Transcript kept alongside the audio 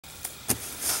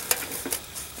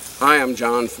Hi, I'm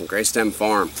John from Graystem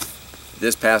Farm.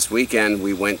 This past weekend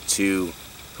we went to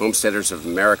Homesteaders of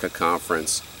America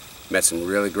conference, met some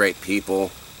really great people,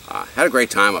 had a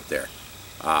great time up there.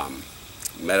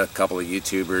 Met a couple of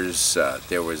YouTubers.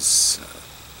 There was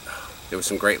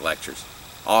some great lectures,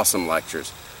 awesome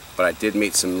lectures, but I did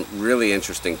meet some really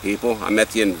interesting people. I met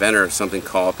the inventor of something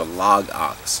called the log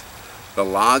ox. The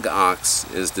log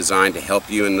ox is designed to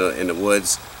help you in the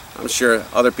woods. I'm sure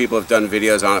other people have done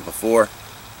videos on it before.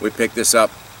 We picked this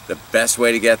up. The best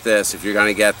way to get this, if you're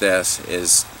going to get this,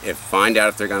 is find out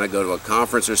if they're going to go to a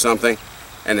conference or something,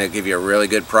 and they'll give you a really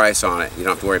good price on it. You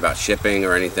don't have to worry about shipping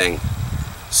or anything.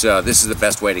 So this is the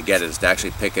best way to get it, is to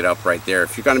actually pick it up right there.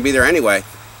 If you're going to be there anyway,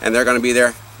 and they're going to be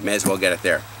there, may as well get it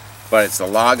there. But it's the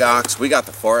log ox. We got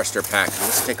the Forester pack.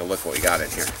 Let's take a look what we got in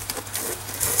here.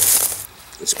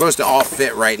 It's supposed to all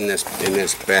fit right in this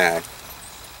bag.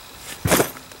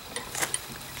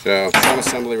 So some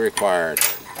assembly required.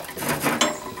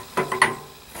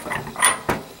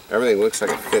 Everything looks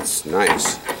like it fits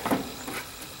nice.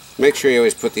 Make sure you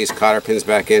always put these cotter pins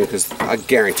back in, because I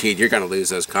guaranteed you're going to lose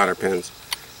those cotter pins.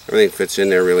 Everything fits in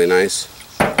there really nice.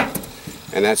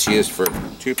 And that's used for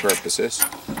two purposes.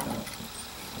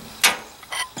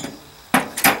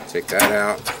 Take that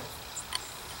out.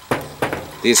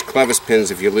 These clevis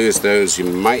pins, if you lose those, you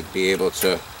might be able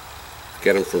to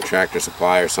get them from Tractor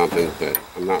Supply or something, but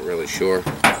I'm not really sure.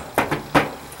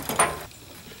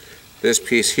 This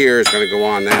piece here is going to go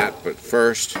on that, but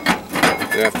first we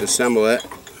have to assemble it.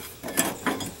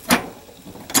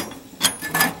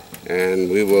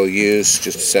 And we will use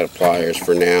just a set of pliers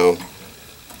for now.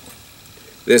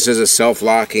 This is a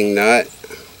self-locking nut.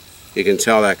 You can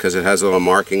tell that because it has a little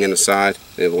marking in the side,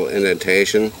 a little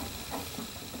indentation.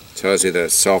 It tells you that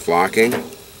it's self-locking. I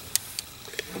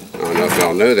don't know if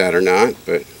y'all know that or not,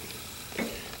 but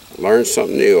learn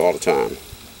something new all the time.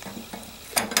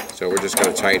 So we're just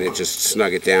going to tighten it, just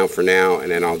snug it down for now, and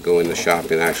then I'll go in the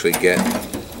shop and actually get,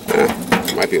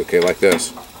 it might be okay like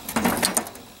this.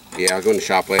 Yeah, I'll go in the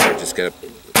shop later and just get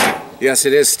a, yes,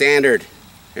 it is standard.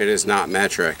 It is not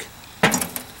metric.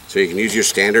 So you can use your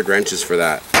standard wrenches for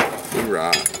that.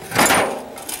 Hoorah.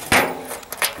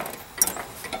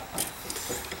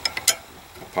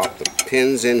 Pop the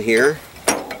pins in here.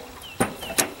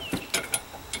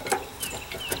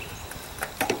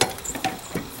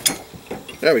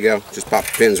 There we go. Just pop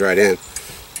the pins right in.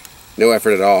 No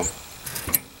effort at all.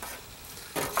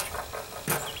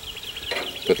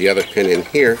 Put the other pin in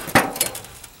here.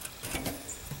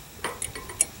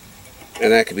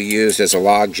 And that could be used as a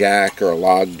log jack or a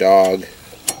log dog.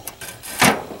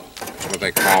 That's what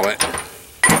they call it.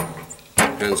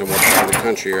 Depends on what part of the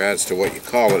country you're at as to what you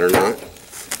call it or not.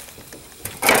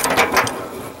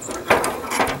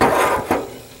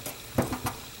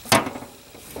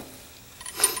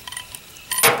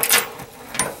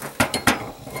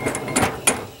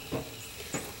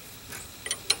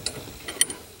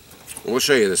 We'll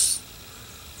show you this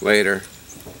later,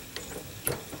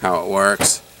 how it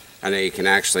works, and then you can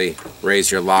actually raise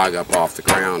your log up off the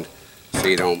ground so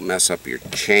you don't mess up your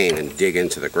chain and dig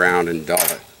into the ground and dull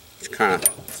it. It's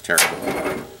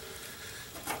terrible.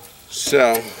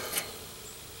 So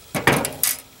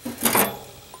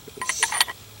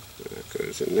that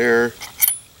goes in there,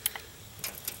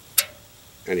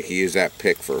 and you can use that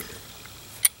pick for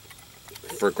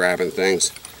grabbing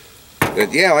things.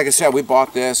 But yeah, like I said, we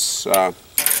bought this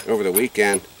over the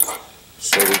weekend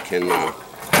so we can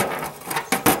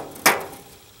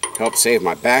help save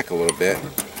my back a little bit.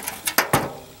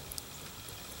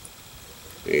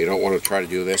 You don't want to try to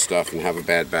do this stuff and have a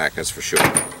bad back, that's for sure.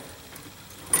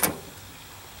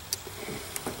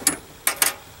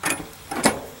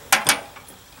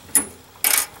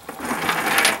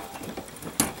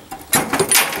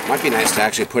 Might be nice to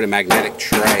actually put a magnetic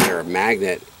tray or a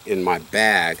magnet in my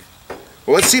bag.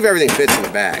 Well, let's see if everything fits in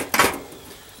the bag.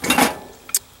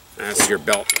 That's your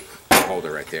belt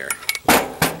holder right there.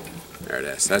 There it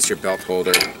is. That's your belt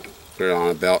holder. Put it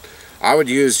on a belt. I would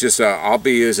use just I'll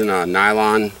be using a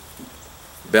nylon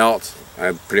belt.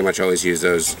 I pretty much always use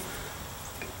those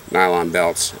nylon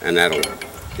belts, and that'll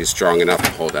be strong enough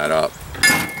to hold that up.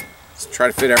 Let's try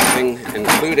to fit everything,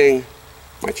 including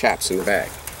my chaps, in the bag.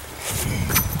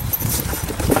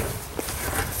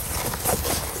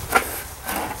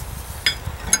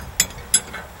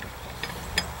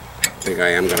 I think I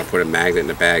am going to put a magnet in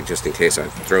the bag just in case I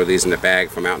throw these in the bag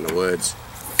if I'm out in the woods,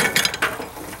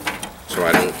 so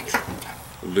I don't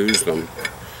lose them,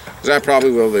 because I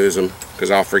probably will lose them because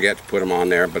I'll forget to put them on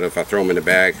there. But if I throw them in the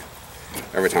bag,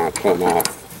 every time I pull them off,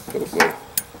 hopefully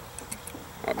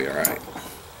I'll be alright.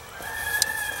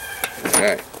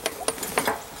 Okay.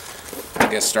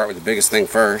 guess start with the biggest thing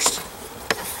first.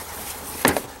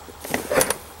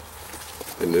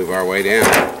 Then move our way down.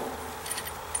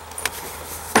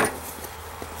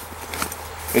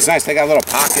 It's nice, they got little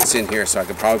pockets in here, so I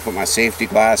could probably put my safety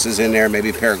glasses in there, maybe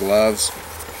a pair of gloves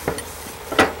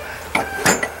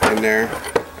in there.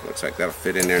 Looks like that'll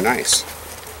fit in there nice.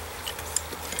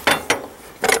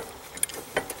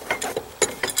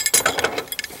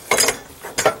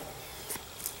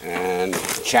 And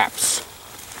chaps.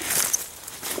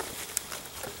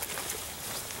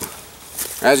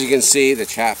 As you can see, the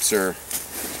chaps are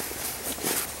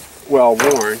well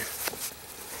worn.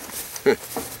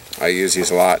 I use these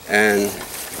a lot and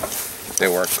they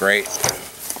work great.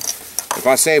 If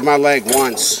I save my leg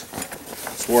once,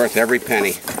 it's worth every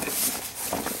penny.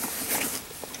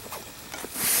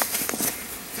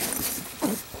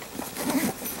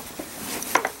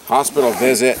 Hospital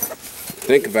visit,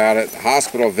 think about it,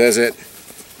 hospital visit,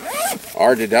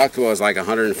 our deductible is like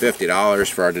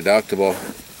 $150 for our deductible,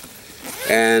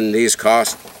 and these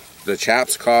cost, the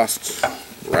chaps cost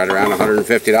right around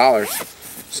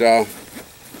 $150, so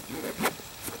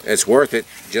it's worth it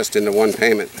just in the one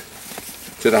payment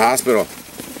to the hospital,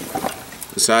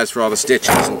 besides for all the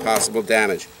stitches and possible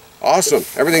damage. Awesome,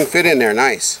 everything fit in there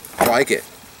nice, I like it.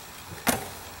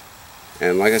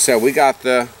 And like I said, we got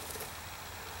the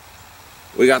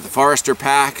Forester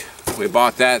pack. We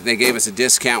bought that. They gave us a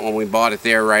discount when we bought it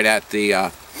there right at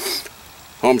the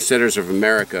Homesteaders of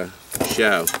America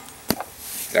show.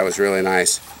 That was really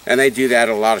nice. And they do that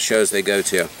at a lot of shows they go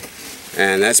to.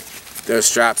 And those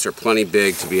straps are plenty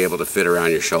big to be able to fit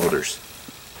around your shoulders.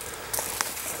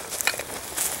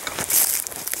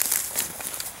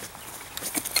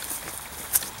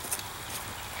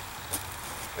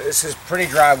 This is pretty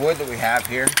dry wood that we have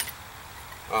here.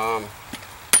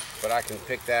 But I can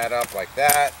pick that up like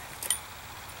that.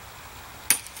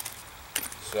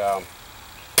 So,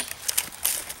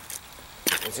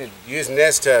 using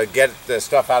this to get the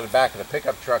stuff out of the back of the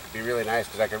pickup truck would be really nice,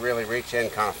 because I can really reach in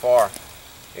kind of far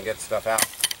and get stuff out.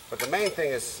 But the main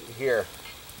thing is here,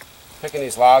 picking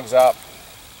these logs up.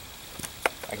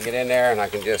 I can get in there and I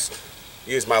can just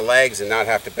use my legs and not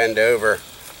have to bend over.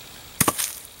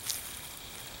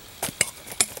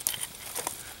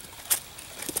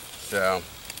 So,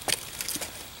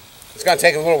 it's going to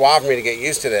take a little while for me to get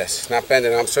used to this, not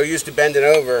bending. I'm so used to bending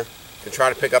over to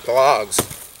try to pick up the logs.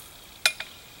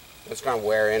 It's going to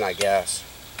wear in, I guess.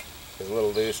 It's a little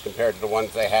loose compared to the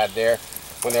ones they had there.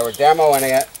 When they were demoing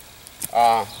it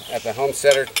at the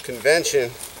Homesteader Convention,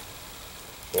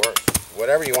 or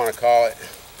whatever you want to call it,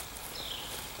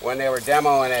 when they were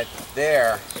demoing it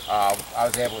there, I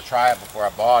was able to try it before I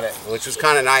bought it, which was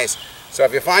kind of nice. So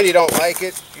if you find you don't like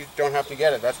it, you don't have to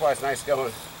get it. That's why it's nice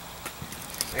going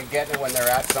and getting it when they're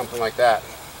at something like that.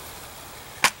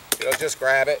 You'll just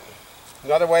grab it.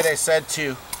 Another way they said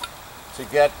to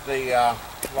get the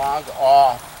log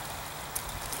off,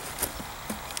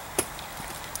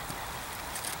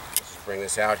 let's bring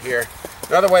this out here.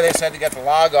 Another way they said to get the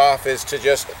log off is to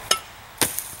just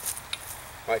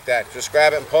like that. Just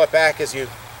grab it and pull it back as you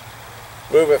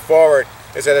move it forward.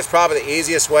 They said it's probably the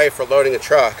easiest way for loading a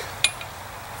truck.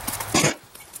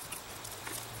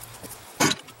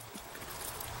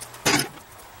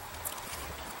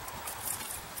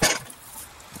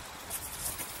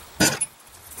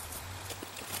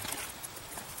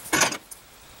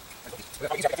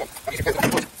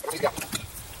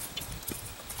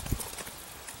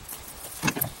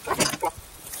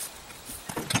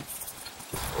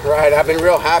 Right, I've been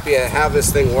real happy at how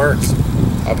this thing works.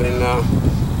 I've been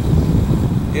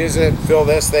using it to fill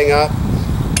this thing up.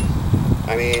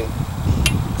 I mean,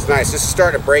 it's nice. This is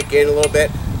starting to break in a little bit,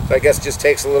 so I guess it just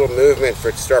takes a little movement for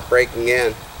it to start breaking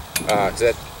in.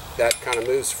 That kind of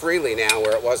moves freely now,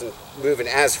 where it wasn't moving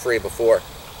as free before.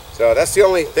 So that's the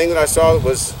only thing that I saw that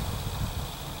was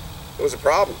a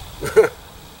problem.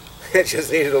 It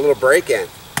just needed a little break in.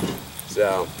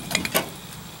 So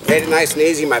made it nice and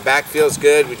easy. My back feels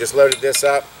good. We just loaded this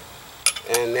up,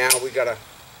 and now we gotta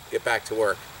get back to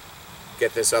work.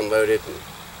 Get this unloaded and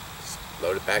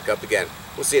load it back up again.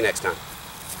 We'll see you next time.